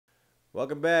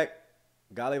Welcome back,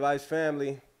 Golly Vibes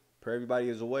family. Pray everybody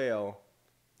is well.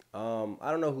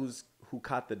 I don't know who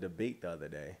caught the debate the other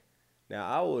day. Now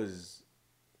I was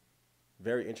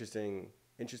very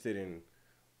interested in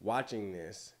watching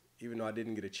this, even though I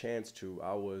didn't get a chance to.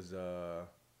 I was out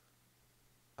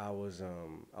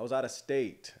of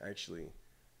state actually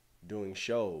doing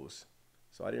shows,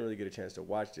 so I didn't really get a chance to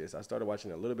watch this. I started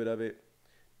watching a little bit of it,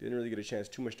 didn't really get a chance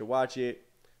too much to watch it.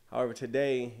 However,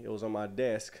 today it was on my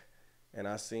desk, and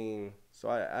I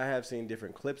have seen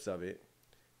different clips of it,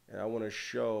 and I want to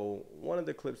show one of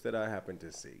the clips that I happened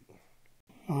to see.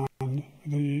 On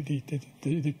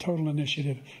the total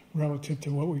initiative relative to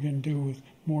what we're going to do with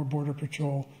more Border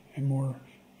Patrol and more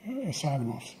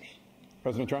asylum officers.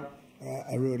 President Trump?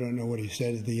 I really don't know what he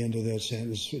said at the end of that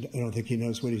sentence. I don't think he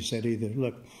knows what he said either.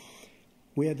 Look,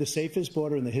 we had the safest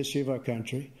border in the history of our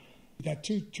country. That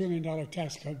 $2 trillion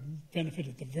tax cut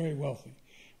benefited the very wealthy.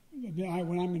 What I'm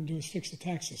going to do is fix the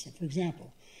tax system. For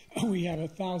example, we have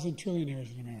 1,000 trillionaires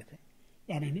in America.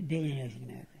 Billionaires in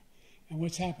America. And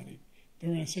what's happening?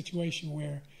 They're in a situation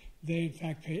where they, in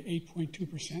fact, pay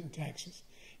 8.2% in taxes.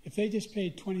 If they just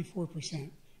paid 24%,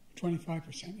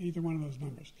 25%, either one of those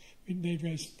numbers, they'd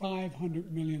raise $500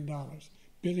 billion, I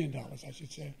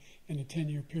should say, in a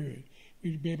 10-year period.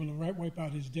 We'd be able to wipe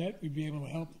out his debt. We'd be able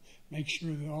to help make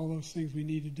sure that all those things we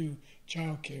need to do,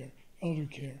 child care, elder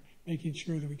care, making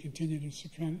sure that we continue to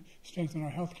strengthen our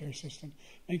health care system,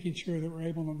 making sure that we're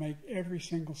able to make every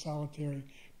single solitary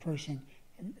person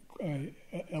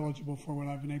eligible for what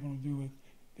I've been able to do with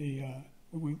the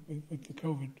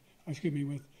COVID,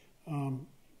 with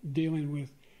dealing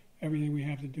with everything we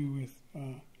have to do with,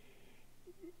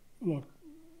 look.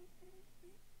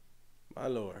 My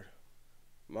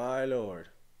Lord.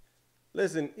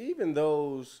 Listen, even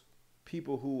those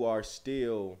people who are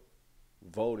still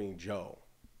voting Joe,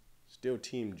 still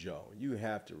Team Joe, you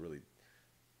have to really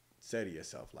say to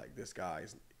yourself, like, this guy,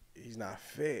 he's not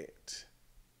fit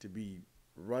to be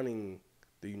running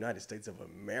the United States of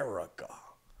America.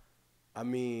 I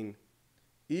mean,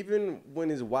 even when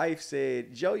his wife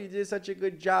said, Joe, you did such a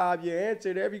good job, you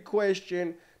answered every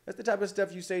question, that's the type of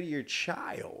stuff you say to your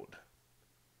child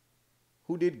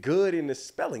who did good in the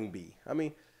spelling bee. I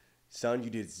mean, son, you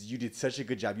did such a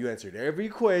good job. You answered every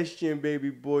question, baby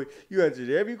boy. You answered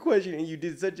every question, and you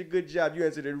did such a good job. You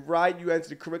answered it right. You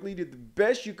answered it correctly. You did the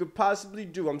best you could possibly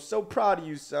do. I'm so proud of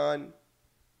you, son.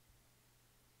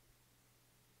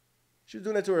 She was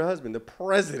doing that to her husband, the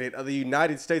President of the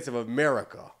United States of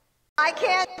America. I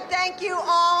can't thank you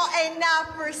all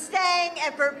enough for staying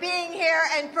and for being here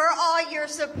and for all your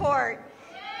support.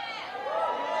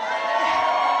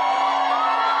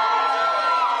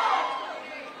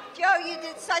 Joe, you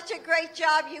did such a great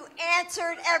job. You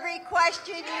answered every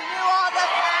question. You knew all the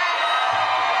facts.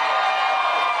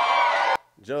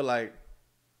 Joe like,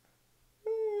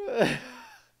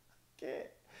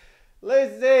 can't.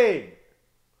 Listen.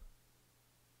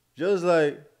 Joe's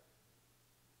like,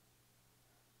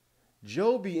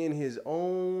 Joe be in his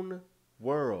own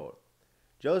world.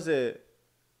 Joe said,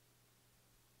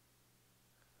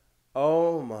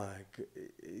 oh my God,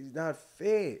 he's not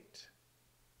fit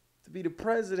to be the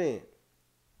president.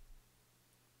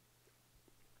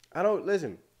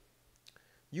 Listen,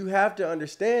 you have to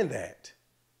understand that.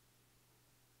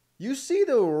 You see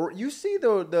the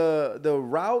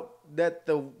route that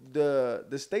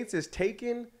the states is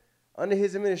taking under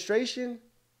his administration.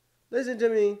 Listen to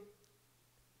me.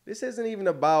 This isn't even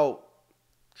about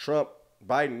Trump,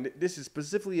 Biden. This is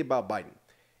specifically about Biden.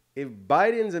 If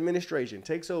Biden's administration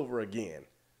takes over again,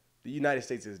 the United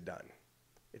States is done.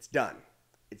 It's done.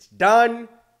 It's done.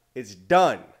 It's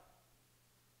done.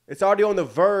 It's already on the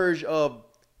verge of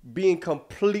being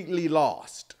completely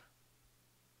lost.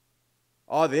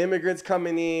 All the immigrants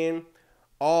coming in,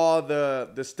 all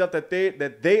the stuff that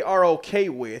they are okay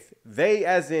with. They,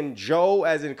 as in Joe,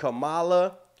 as in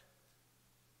Kamala.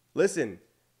 Listen,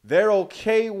 they're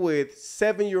okay with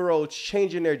 7-year-olds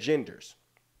changing their genders.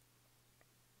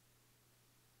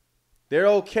 They're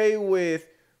okay with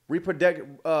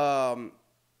reproduction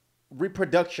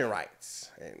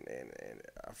rights and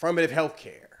affirmative health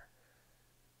care.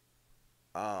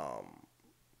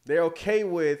 They're okay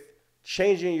with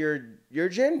changing your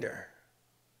gender.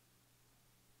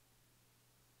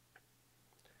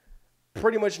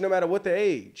 Pretty much no matter what the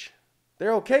age.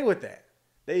 They're okay with that.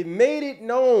 They made it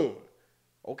known.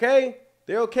 Okay?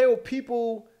 They're okay with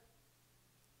people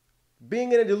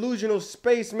being in a delusional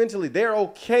space mentally. They're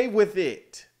okay with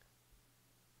it.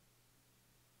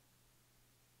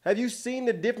 Have you seen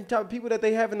the different type of people that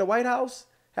they have in the White House?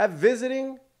 Have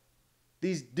visiting?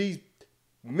 These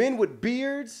men with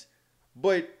beards,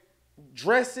 but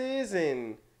dresses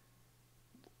and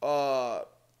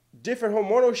different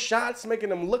hormonal shots, making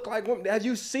them look like women. Have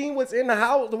you seen what's in the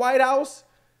house, the White House?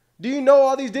 Do you know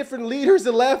all these different leaders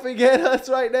are laughing at us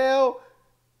right now?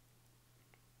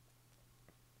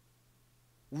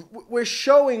 We're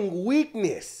showing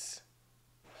weakness.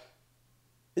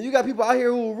 And you got people out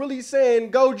here who are really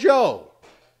saying, go Joe.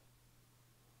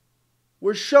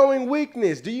 We're showing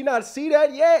weakness. Do you not see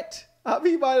that yet? I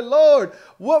mean, my Lord,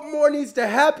 what more needs to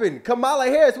happen? Kamala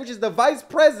Harris, which is the vice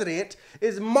president,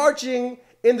 is marching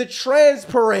in the trans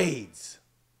parades.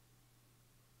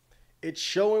 It's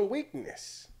showing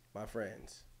weakness, my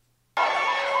friends. And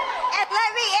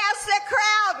let me ask the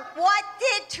crowd, what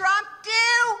did Trump do?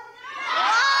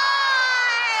 Why?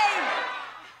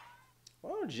 Why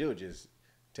don't Jill just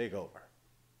take over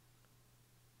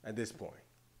at this point?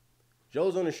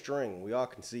 Joe's on a string. We all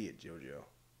can see it, JoJo.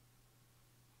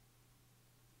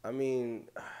 I mean,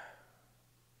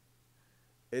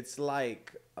 it's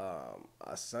like a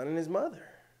son and his mother,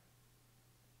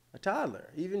 a toddler.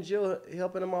 Even Jill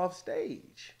helping him off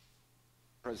stage.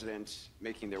 Presidents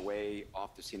making their way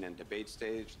off the CNN debate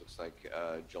stage. Looks like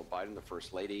Jill Biden, the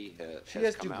First Lady, she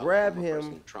has to grab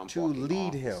him to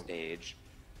lead him. Stage.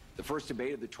 The first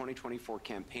debate of the 2024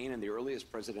 campaign and the earliest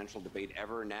presidential debate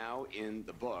ever now in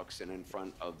the books and in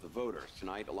front of the voters.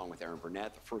 Tonight, along with Aaron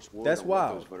Burnett, the first word on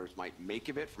what those voters might make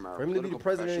of it from our for him to be the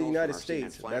president of the United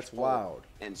States. That's wild.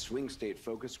 And swing state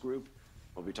focus group.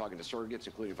 We'll be talking to surrogates,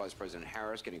 including Vice President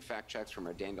Harris, getting fact checks from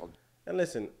our Daniel. And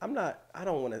listen, I'm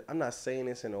not saying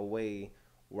this in a way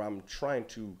where I'm trying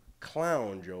to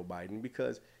clown Joe Biden,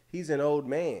 because he's an old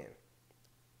man.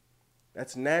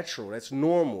 That's natural. That's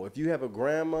normal. If you have a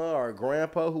grandma or a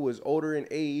grandpa who is older in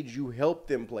age, you help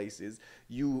them places.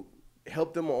 You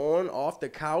help them on, off the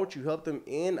couch. You help them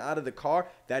in, out of the car.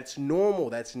 That's normal.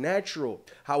 That's natural.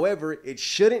 However, it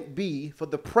shouldn't be for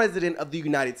the president of the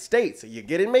United States. Are you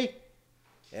getting me?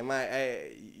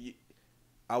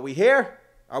 Are we here?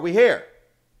 Are we here?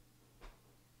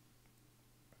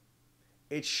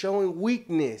 It's showing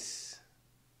weakness.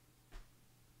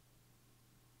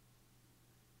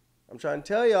 I'm trying to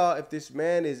tell y'all, if this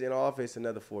man is in office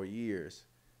another 4 years,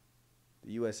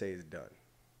 the USA is done.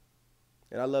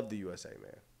 And I love the USA,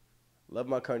 man. Love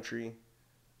my country.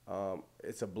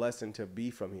 It's a blessing to be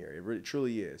from here. It really,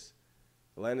 truly is.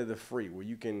 The land of the free, where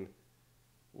you can,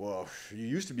 well, you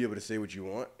used to be able to say what you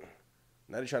want.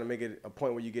 Now they're trying to make it a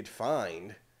point where you get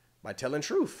fined by telling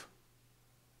truth.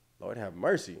 Lord have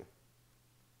mercy.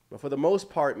 But for the most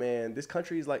part, man, this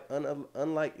country is like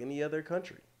unlike any other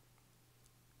country.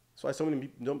 That's why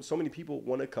so many people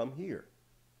want to come here.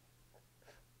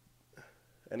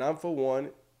 And I'm, for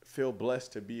one, feel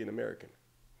blessed to be an American.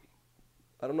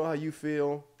 I don't know how you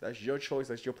feel. That's your choice.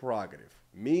 That's your prerogative.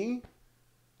 Me,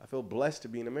 I feel blessed to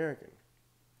be an American.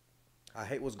 I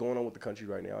hate what's going on with the country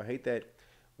right now. I hate that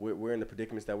we're in the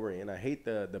predicaments that we're in. I hate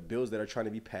the bills that are trying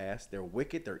to be passed. They're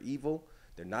wicked. They're evil.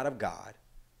 They're not of God.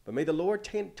 But may the Lord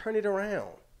turn it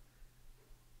around.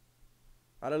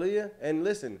 Hallelujah. And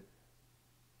listen,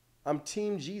 I'm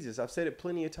Team Jesus. I've said it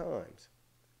plenty of times.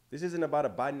 This isn't about a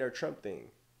Biden or Trump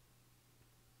thing.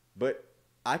 But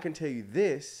I can tell you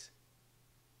this.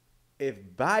 If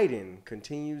Biden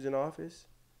continues in office,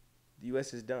 the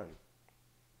U.S. is done.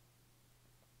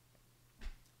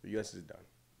 The U.S. is done.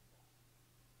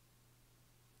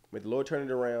 May the Lord turn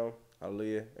it around.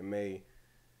 Hallelujah. And may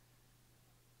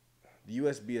the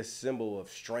U.S. be a symbol of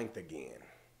strength again.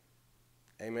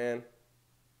 Amen.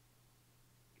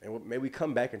 And may we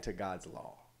come back into God's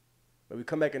law. May we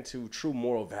come back into true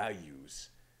moral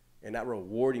values and not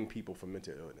rewarding people for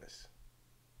mental illness.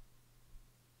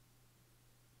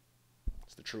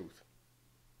 It's the truth.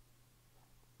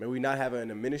 May we not have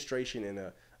an administration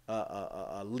and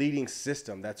a leading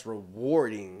system that's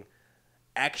rewarding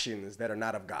actions that are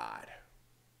not of God.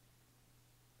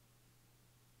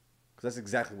 Because that's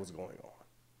exactly what's going on.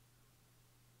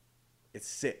 It's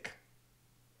sick.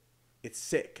 It's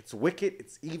sick. It's wicked.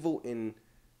 It's evil.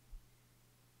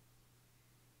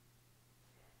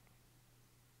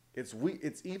 It's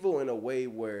evil in a way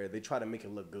where they try to make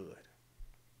it look good.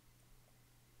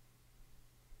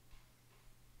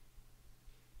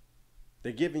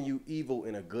 They're giving you evil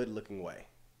in a good-looking way.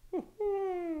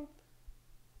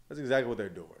 That's exactly what they're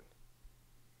doing.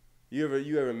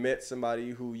 You ever met somebody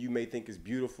who you may think is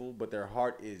beautiful, but their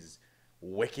heart is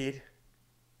wicked?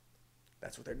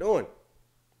 That's what they're doing.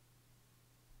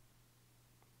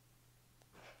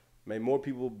 May more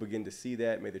people begin to see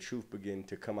that. May the truth begin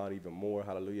to come out even more.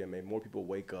 Hallelujah. May more people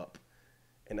wake up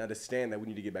and understand that we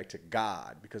need to get back to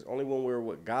God. Because only when we're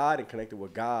with God and connected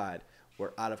with God,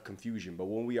 we're out of confusion. But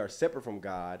when we are separate from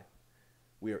God,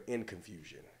 we are in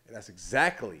confusion. And that's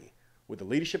exactly what the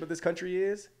leadership of this country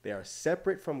is. They are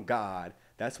separate from God.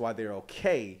 That's why they're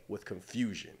okay with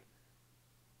confusion.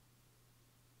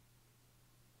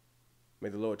 May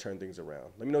the Lord turn things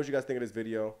around. Let me know what you guys think of this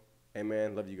video.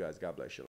 Amen. Love you guys. God bless you.